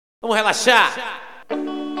Vamos relaxar.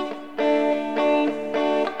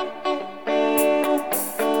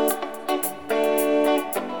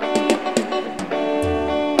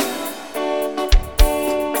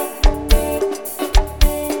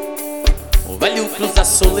 O velho cruza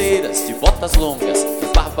soleiras de botas longas, de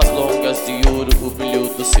barbas longas de ouro, o brilho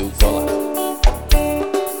do seu colar.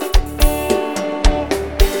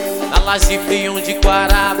 Na laje friam de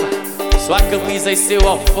Guaraba, sua camisa e seu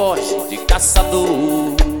alforje de caçador.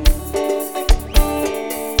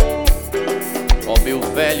 Ó meu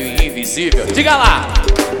velho e invisível, diga lá!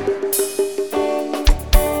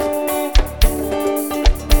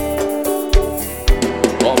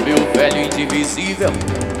 Ó meu velho e indivisível,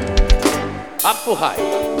 Avohai.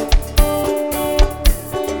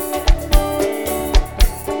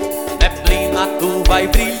 Neblina turva e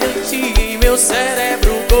brilhante em meu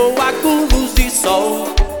cérebro, coágulos de sol.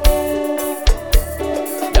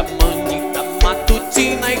 E a manita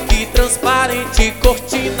matutina e que transparente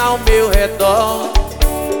cortina ao meu redor.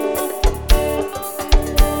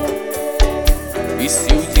 E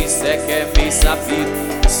se eu disser que é meio sabido,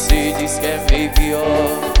 você diz que é meio pior.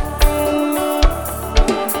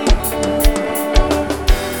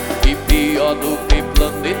 E pior do que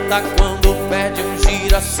planeta quando perde um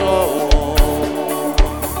girassol.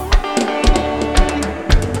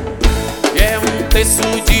 E é um terço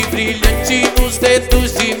de brilhante nos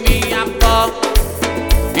dedos de minha avó.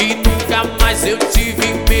 E nunca mais eu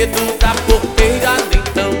tive medo da porteira, nem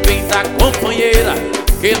também da companheira,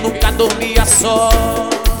 que nunca dormia só.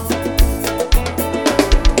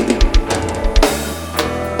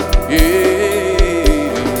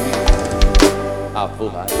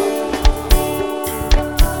 Avohai.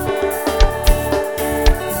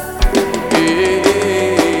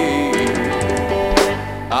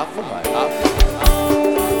 Avohai.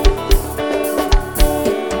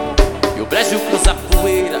 E o brejo cruza a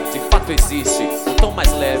poeira, de fato existe um tom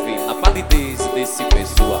mais leve na palidez desse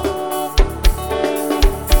pessoal.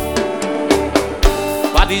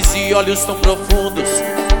 Vales e olhos tão profundos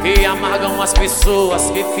que amargam as pessoas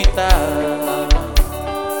que fitar.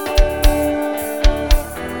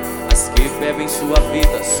 As que bebem sua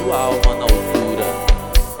vida, sua alma na altura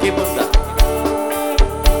que mandar.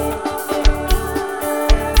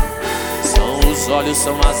 São os olhos,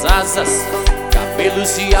 são as asas,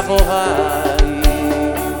 cabelos de Avohai.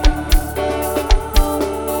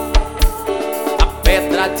 A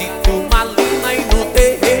pedra de turmalina e no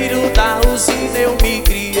terreiro da usina eu me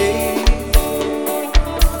criei.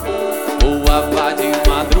 Voava de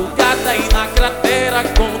madrugada e na cratera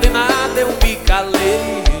condenada eu me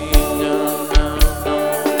calei.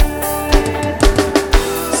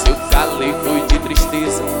 Se eu calei foi de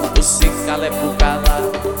tristeza, você cala é por calar.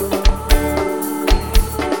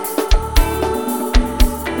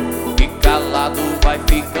 E calado vai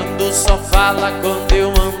ficando, só fala quando eu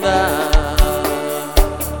andar.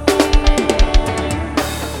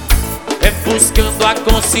 Buscando a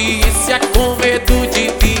consciência com medo de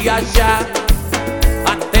viajar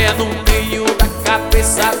até no meio da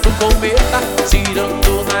cabeça do cometa,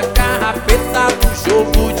 tirando na carrapeta do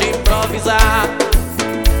jogo de improvisar.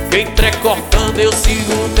 Entrecortando eu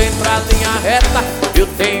sigo dentro a linha reta. Eu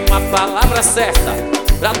tenho a palavra certa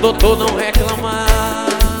pra doutor não reclamar.